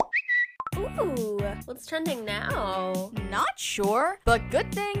Ooh, what's trending now? Not sure, but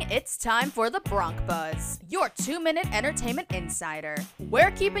good thing it's time for the Bronc Buzz, your 2-minute entertainment insider.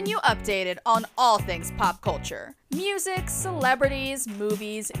 We're keeping you updated on all things pop culture. Music, celebrities,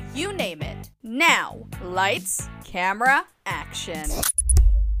 movies, you name it. Now, lights, camera, action.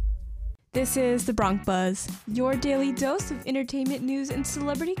 This is the Bronc Buzz, your daily dose of entertainment news and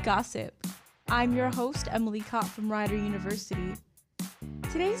celebrity gossip. I'm your host, Emily Katt from Rider University.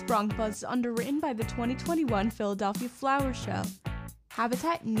 Today's Bronc Buzz is underwritten by the 2021 Philadelphia Flower Show,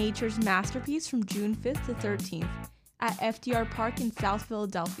 Habitat Nature's masterpiece from June 5th to 13th at FDR Park in South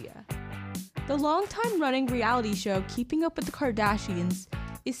Philadelphia. The long-time running reality show Keeping Up with the Kardashians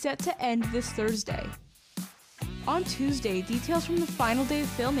is set to end this Thursday. On Tuesday, details from the final day of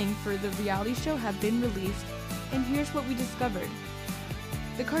filming for the reality show have been released, and here's what we discovered.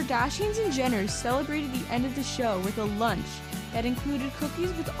 The Kardashians and Jenners celebrated the end of the show with a lunch that included cookies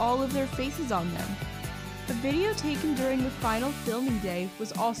with all of their faces on them. A video taken during the final filming day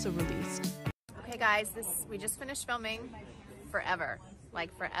was also released. Okay guys, we just finished filming forever.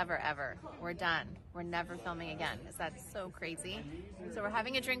 Like forever, ever. We're done. We're never filming again. Is that so crazy? So we're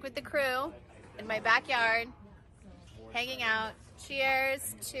having a drink with the crew in my backyard, hanging out.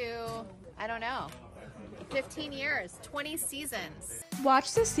 Cheers to, I don't know, 15 years, 20 seasons.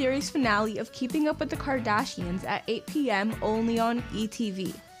 Watch the series finale of Keeping Up with the Kardashians at 8 p.m. only on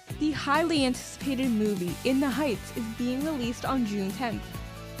ETV. The highly anticipated movie In the Heights is being released on June 10th.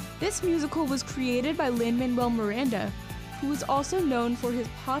 This musical was created by Lin-Manuel Miranda, who is also known for his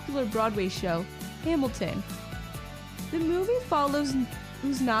popular Broadway show, Hamilton. The movie follows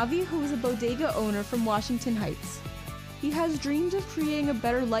Uznavi, who is a bodega owner from Washington Heights. He has dreams of creating a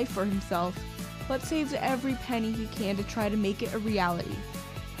better life for himself, but saves every penny he can to try to make it a reality.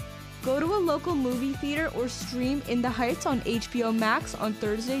 Go to a local movie theater or stream In the Heights on HBO Max on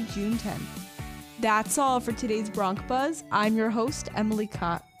Thursday, June 10th. That's all for today's Bronc Buzz. I'm your host, Emily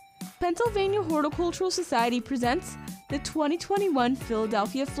Katt. Pennsylvania Horticultural Society presents the 2021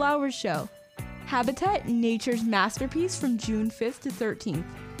 Philadelphia Flower Show, Habitat Nature's masterpiece from June 5th to 13th.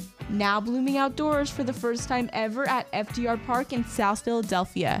 Now blooming outdoors for the first time ever at FDR Park in South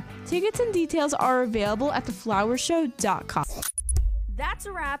Philadelphia. Tickets and details are available at theflowershow.com. That's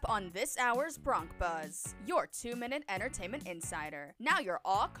a wrap on this hour's Bronc Buzz, your 2-minute entertainment insider. Now you're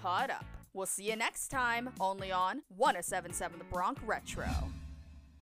all caught up. We'll see you next time, only on 107.7 The Bronc Retro.